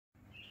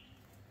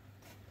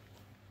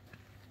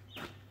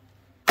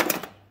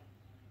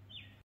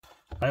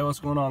Hey,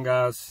 what's going on,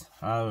 guys?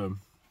 I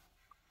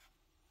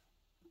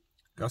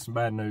got some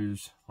bad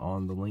news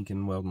on the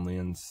Lincoln welding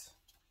lens.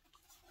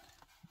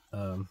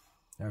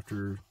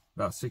 After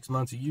about 6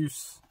 months of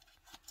use,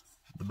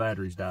 the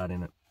batteries died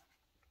in it.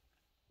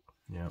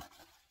 Yeah.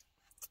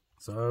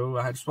 So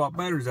I had to swap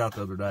batteries out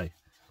the other day.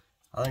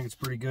 I think it's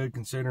pretty good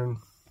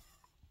considering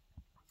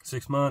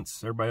 6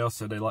 months. Everybody else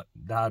said they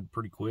died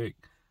pretty quick.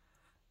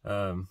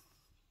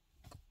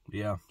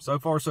 Yeah, so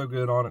far so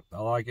good on it.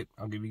 I like it.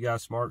 I'll give you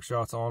guys smart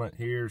shots on it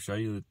here, show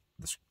you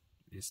that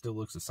it still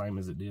looks the same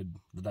as it did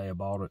the day I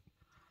bought it.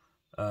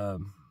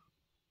 And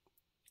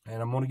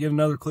I'm going to get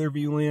another clear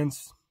view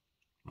lens.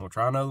 I'm going to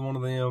try another one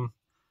of them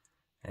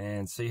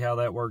and see how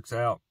that works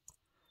out.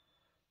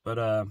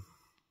 But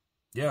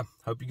yeah,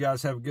 hope you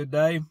guys have a good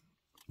day.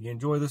 You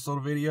enjoy this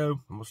little video.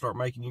 I'm going to start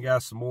making you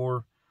guys some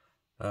more.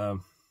 I've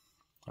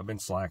been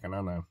slacking,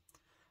 I know.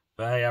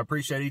 But hey, I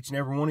appreciate each and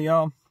every one of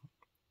y'all.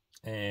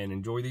 And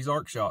enjoy these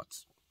arc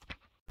shots.